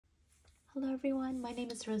Hello everyone, my name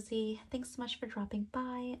is Rosie. Thanks so much for dropping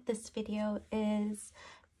by. This video is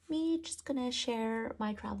me just gonna share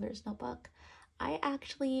my traveler's notebook. I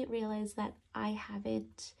actually realized that I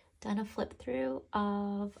haven't done a flip through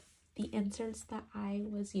of the inserts that I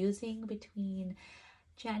was using between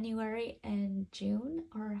January and June,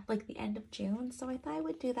 or like the end of June, so I thought I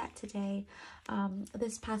would do that today.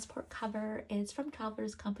 This passport cover is from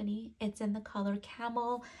Traveler's Company. It's in the color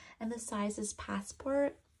Camel and the size is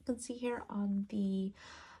passport. You can see here on the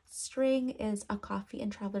string is a coffee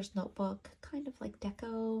and traveler's notebook, kind of like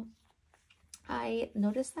deco. I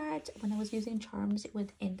noticed that when I was using charms it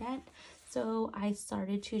would indent, so I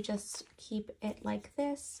started to just keep it like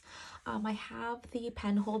this. I have the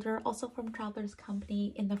pen holder also from Traveler's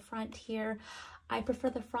Company in the front here. I prefer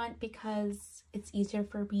the front because it's easier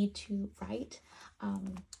for me to write.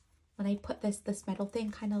 When I put this metal thing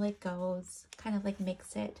kind of like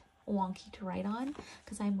makes it wonky to write on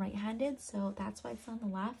because I'm right-handed, so that's why it's on the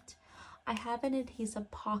left. I have an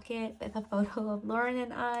adhesive pocket with a photo of Lauren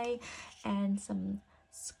and I and some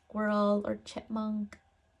squirrel or chipmunk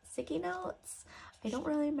sticky notes. I don't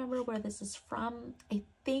really remember where this is from. I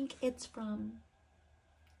think it's from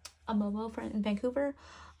a Momo in Vancouver,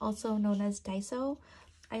 also known as Daiso.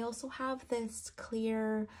 I also have this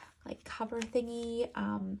clear like cover thingy,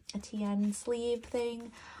 a TN sleeve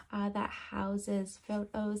thing that houses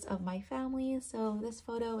photos of my family. So this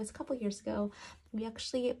photo is a couple years ago. We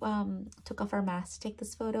actually took off our mask to take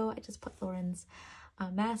this photo. I just put Lauren's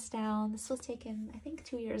mask down. This was taken I think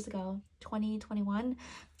 2 years ago, 2021,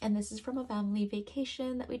 and this is from a family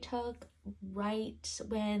vacation that we took right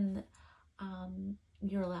when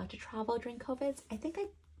you're allowed to travel during COVID. I think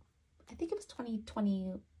it was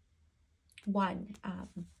 2021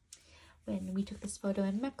 when we took this photo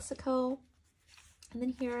in Mexico. And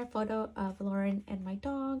then here a photo of Lauren and my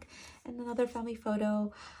dog, and another family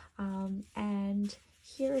photo. And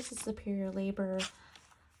here is the Superior Labor,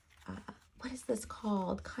 what is this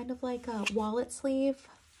called? Kind of like a wallet sleeve.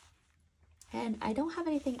 And I don't have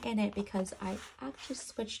anything in it because I actually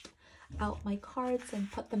switched out my cards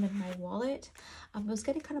and put them in my wallet. It was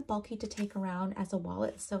getting kind of bulky to take around as a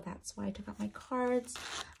wallet, so that's why I took out my cards.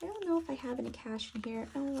 I don't know if I have any cash in here.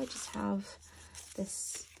 Oh, I just have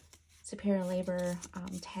this Superior Labor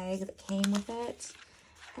tag that came with it.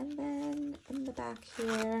 And then in the back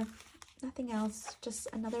here, nothing else, just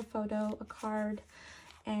another photo, a card,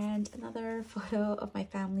 and another photo of my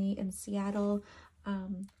family in Seattle.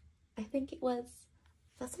 I think it was,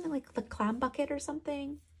 that's something like the Clam Bucket or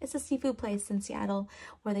something. It's a seafood place in Seattle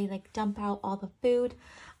where they like dump out all the food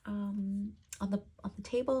on the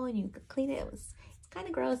table and you clean it. It's kind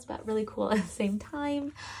of gross but really cool at the same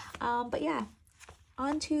time. But yeah,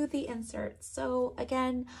 on to the inserts. So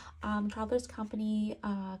again, Traveler's Company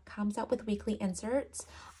comes out with weekly inserts,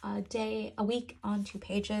 a week on 2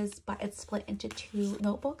 pages, but it's split into 2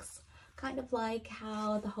 notebooks, kind of like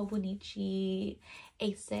how the Hobonichi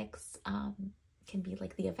A6 can be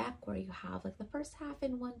like the Avec, where you have like the first half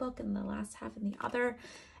in one book and the last half in the other.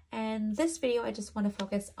 And this video, I just want to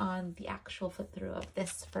focus on the actual flip through of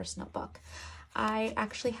this first notebook. I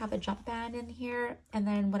actually have a jump band in here, and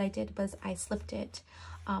then what I did was I slipped it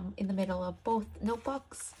in the middle of both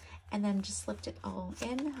notebooks and then just slipped it all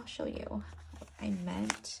in. I'll show you what I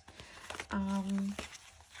meant.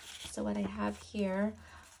 So what I have here,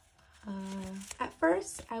 at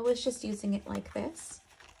first I was just using it like this,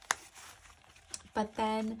 but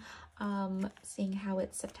then seeing how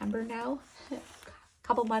it's September now, a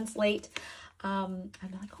couple months late, I'm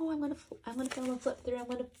like, oh, I'm gonna film a flip through. I'm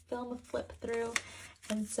gonna film a flip through,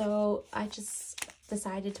 and so I just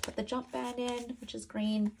decided to put the jump band in, which is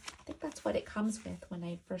green. I think that's what it comes with when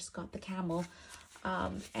I first got the Camel,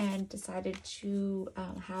 and decided to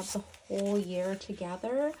have the whole year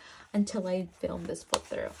together until I filmed this flip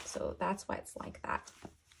through. So that's why it's like that.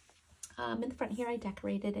 In the front here, I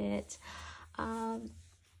decorated it.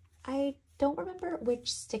 I don't remember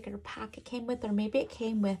which sticker pack it came with, or maybe it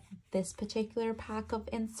came with this particular pack of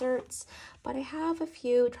inserts, but I have a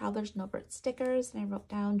few Traveler's Notebook stickers, and I wrote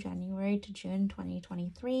down January to June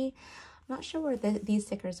 2023. I'm not sure where these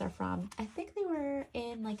stickers are from. I think they were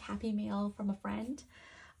in like Happy Mail from a friend.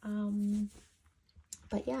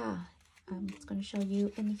 But yeah, I'm just going to show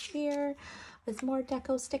you in here. There's more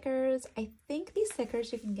deco stickers. I think these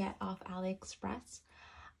stickers you can get off AliExpress.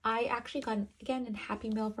 I actually got, again, in Happy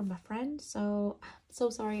Mail from a friend, so I'm so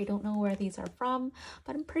sorry I don't know where these are from,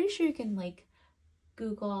 but I'm pretty sure you can like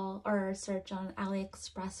Google or search on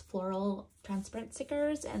AliExpress floral transparent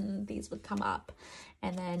stickers and these would come up.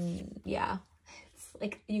 And then yeah, it's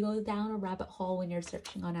like you go down a rabbit hole when you're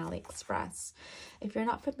searching on AliExpress. If you're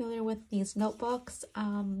not familiar with these notebooks,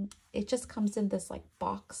 it just comes in this like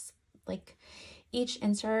box. Like each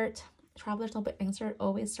insert, traveler's notebook insert,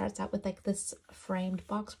 always starts out with like this framed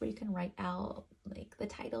box where you can write out like the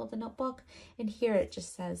title of the notebook, and here it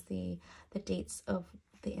just says the dates of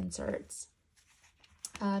the inserts.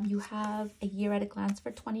 You have a year at a glance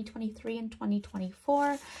for 2023 and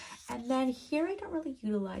 2024. And then here I don't really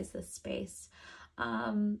utilize this space.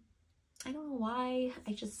 I don't know why.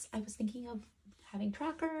 I was thinking of having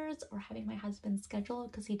trackers or having my husband's schedule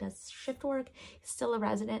because he does shift work. He's still a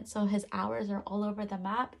resident, so his hours are all over the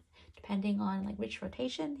map depending on like which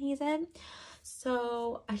rotation he's in.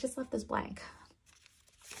 So I just left this blank.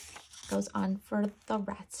 Goes on for the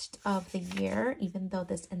rest of the year, even though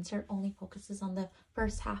this insert only focuses on the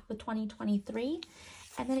first half of 2023,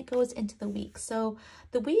 and then it goes into the week. So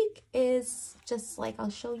the week is just like, I'll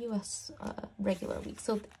show you a regular week.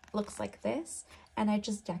 So it looks like this, and I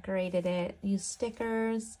just decorated it, used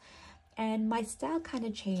stickers, and my style kind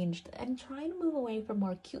of changed. I'm trying to move away from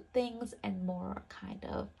more cute things and more kind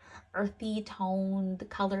of earthy toned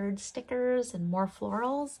colored stickers and more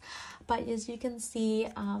florals. But as you can see,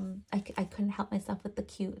 I couldn't help myself with the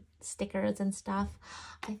cute stickers and stuff.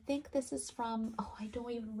 I think this is from, oh, I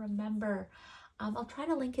don't even remember. I'll try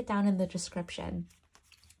to link it down in the description.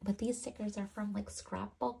 But these stickers are from like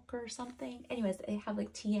Scrapbook or something. Anyways, they have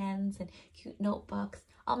like TNs and cute notebooks.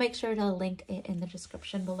 I'll make sure to link it in the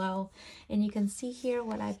description below. And you can see here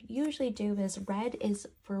what I usually do is red is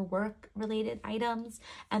for work related items,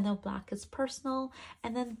 and the black is personal,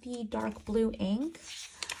 and then the dark blue ink.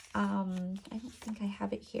 I don't think I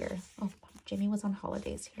have it here. Oh, Jimmy was on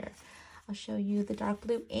holidays here. I'll show you the dark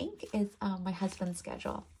blue ink is my husband's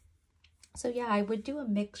schedule. So yeah, I would do a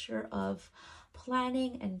mixture of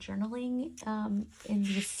planning and journaling in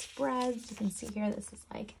these spreads. You can see here, this is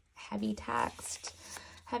like heavy text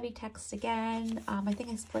again. I think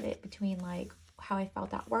I split it between like how I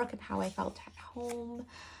felt at work and how I felt at home.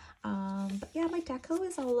 But yeah, my deco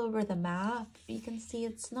is all over the map. You can see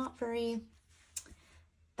it's not very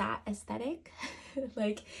that aesthetic.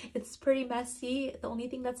 Like, it's pretty messy. The only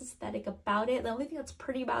thing that's aesthetic about it, the only thing that's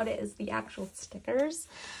pretty about it is the actual stickers.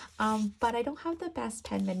 But I don't have the best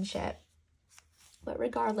penmanship. But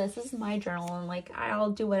regardless, this is my journal, and like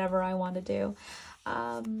I'll do whatever I want to do.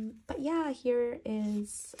 But yeah, here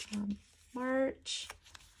is March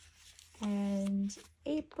and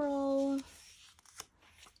April,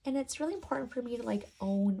 and it's really important for me to like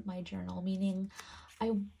own my journal, meaning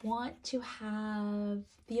I want to have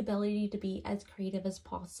the ability to be as creative as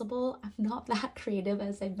possible. I'm not that creative,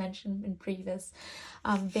 as I've mentioned in previous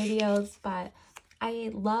videos, but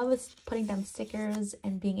I love putting down stickers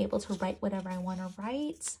and being able to write whatever I want to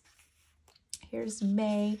write. Here's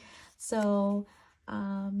May. So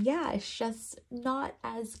yeah, it's just not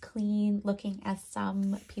as clean looking as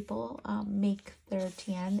some people make their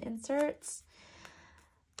TN inserts.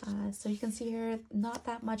 So you can see here, not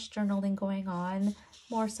that much journaling going on,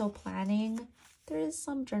 more so planning. There is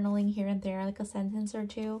some journaling here and there, like a sentence or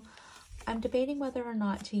two. I'm debating whether or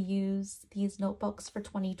not to use these notebooks for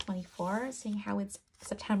 2024, seeing how it's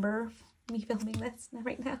September, me filming this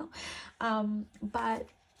right now. But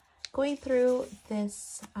going through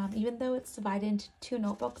this, even though it's divided into 2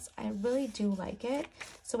 notebooks, I really do like it.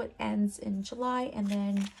 So it ends in July, and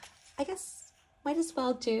then I guess might as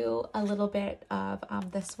well do a little bit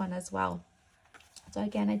of this one as well. So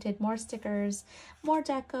again, I did more stickers, more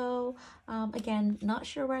deco. Again, not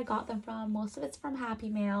sure where I got them from. Most of it's from Happy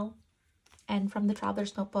Mail and from the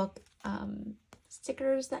Traveler's Notebook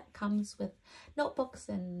stickers that comes with notebooks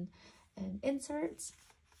and inserts.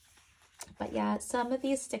 But yeah, some of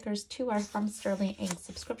these stickers too are from Sterling Ink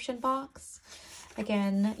subscription box.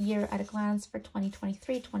 Again, year at a glance for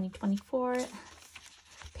 2023, 2024.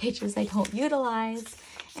 Pages I don't utilize,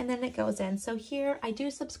 and then it goes in. So here I do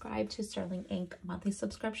subscribe to Sterling Ink monthly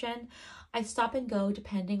subscription. I stop and go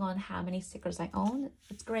depending on how many stickers I own.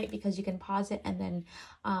 It's great because you can pause it and then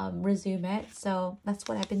resume it. So that's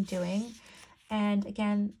what I've been doing. And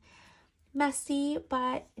again, messy,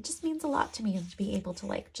 but it just means a lot to me to be able to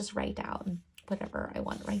like just write down whatever I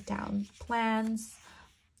want to write down. Plans,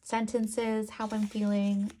 sentences, how I'm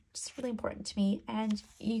feeling. It's really important to me. And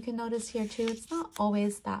you can notice here too, it's not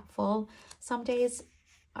always that full. Some days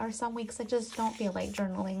or some weeks I just don't feel like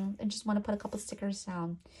journaling and just want to put a couple stickers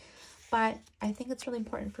down. But I think it's really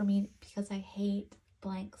important for me because I hate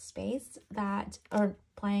blank space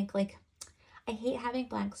I hate having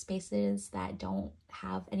blank spaces that don't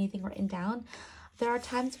have anything written down. there are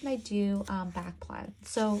times when I do back plan.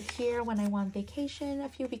 So here, when I went on vacation a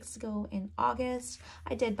few weeks ago in August,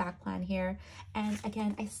 I did back plan here. And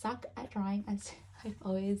again, I suck at drawing, as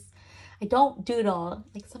I don't doodle.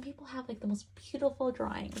 Like, some people have like the most beautiful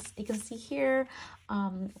drawings. You can see here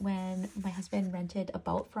when my husband rented a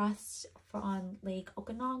boat for us on Lake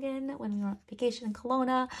Okanagan when we were on vacation in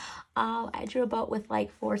Kelowna. I drew a boat with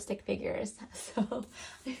like 4 stick figures. So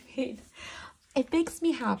I mean, it makes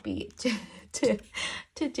me happy to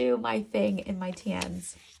do my thing in my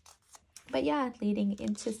TNs. But yeah, leading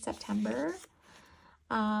into September,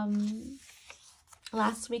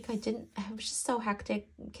 last week it was just so hectic.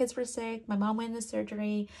 Kids were sick, my mom went into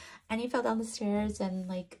surgery, Annie fell down the stairs and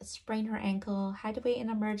like sprained her ankle. Had to wait and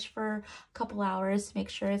emerge for a couple hours to make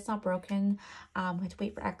sure it's not broken. Had to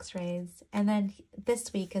wait for x-rays, and then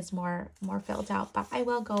this week is more filled out, but I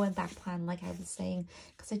will go and back plan like I was saying,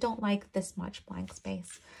 because I don't like this much blank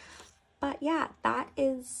space. But yeah, that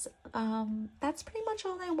is that's pretty much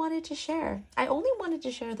all I wanted to share. I only wanted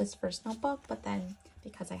to share this first notebook, but then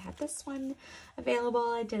because I had this one available,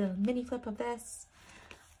 I did a mini flip of this.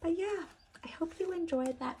 But yeah, I hope you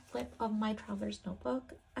enjoyed that flip of my traveler's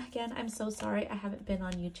notebook. Again, I'm so sorry I haven't been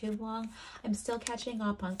on YouTube long. I'm still catching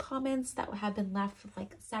up on comments that have been left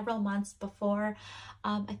like several months before.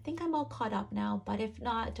 I think I'm all caught up now, but if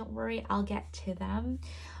not, don't worry, I'll get to them.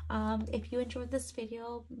 If you enjoyed this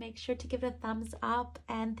video, make sure to give it a thumbs up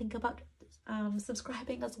and think about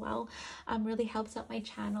subscribing as well. Really helps out my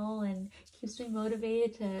channel and keeps me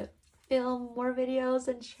motivated to film more videos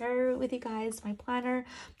and share with you guys my planner.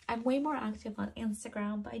 I'm way more active on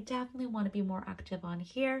Instagram, but I definitely want to be more active on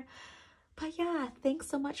here. But yeah, thanks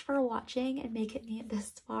so much for watching and making it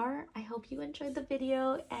this far. I hope you enjoyed the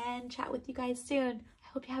video and chat with you guys soon. I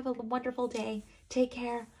hope you have a wonderful day. Take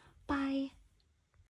care. Bye.